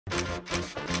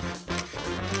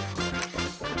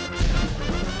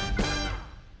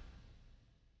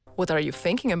What are you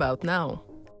thinking about now?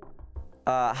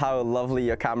 How lovely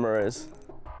your camera is.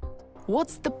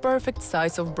 What's the perfect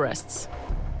size of breasts?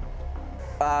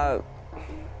 I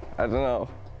don't know.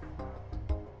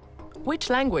 Which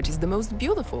language is the most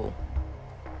beautiful?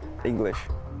 English.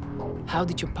 How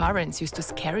did your parents used to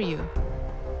scare you?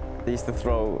 They used to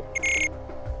throw...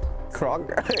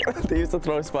 They used to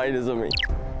throw spiders at me.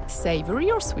 Savory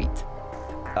or sweet?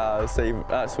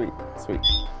 Sweet.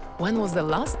 When was the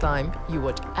last time you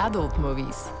watched adult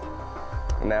movies?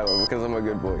 Never, because I'm a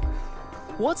good boy.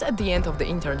 What's at the end of the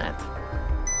internet?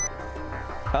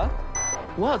 Huh?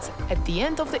 What's at the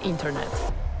end of the internet?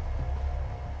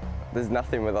 There's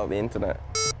nothing without the internet.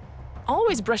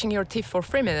 Always brushing your teeth for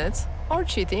 3 minutes or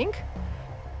cheating?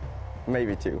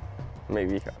 Maybe 2.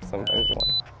 Maybe sometimes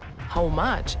 1. How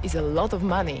much is a lot of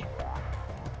money?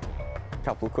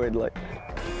 Couple quid, like.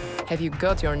 Have you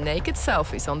got your naked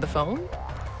selfies on the phone?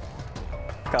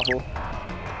 Couple.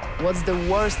 What's the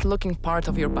worst looking part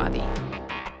of your body?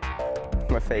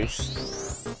 My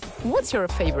face. What's your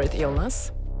favorite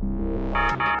illness?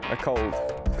 A cold,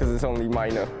 because it's only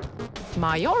minor.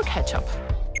 Mayo or ketchup?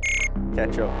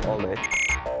 Ketchup all day.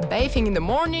 Bathing in the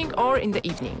morning or in the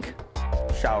evening?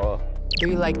 Shower. Do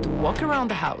you like to walk around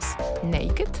the house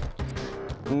naked?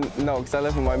 No, because I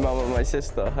live with my mum and my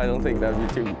sister. I don't think that would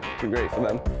be too great for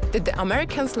them. Did the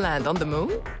Americans land on the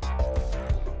moon?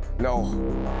 No.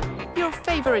 Your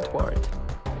favorite word?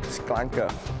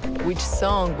 Sklanka. Which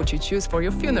song would you choose for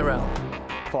your funeral?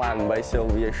 Plan by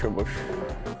Sylvia Shubush.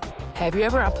 Have you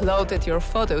ever uploaded your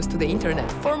photos to the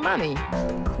internet for money?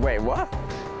 Wait, what?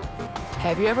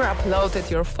 Have you ever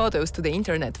uploaded your photos to the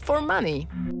internet for money?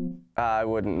 I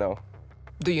wouldn't know.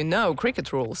 Do you know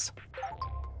cricket rules?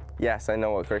 Yes, I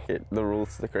know the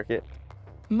rules to cricket.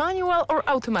 Manual or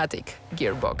automatic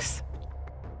gearbox?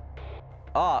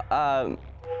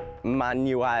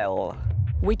 Manuel.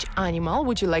 Which animal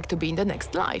would you like to be in the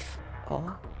next life?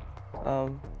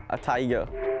 A tiger.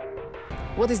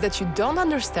 What is that you don't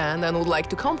understand and would like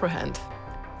to comprehend?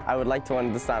 I would like to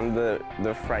understand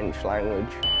the French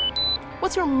language.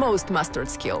 What's your most mastered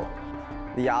skill?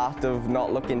 The art of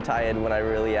not looking tired when I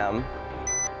really am.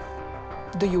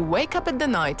 Do you wake up at the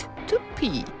night to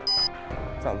pee?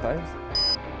 Sometimes.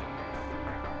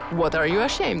 What are you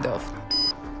ashamed of?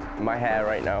 My hair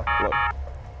right now, look.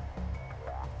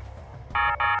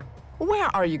 Where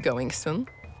are you going soon?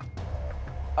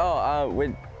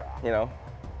 With,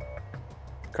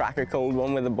 crack a cold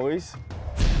one with the boys.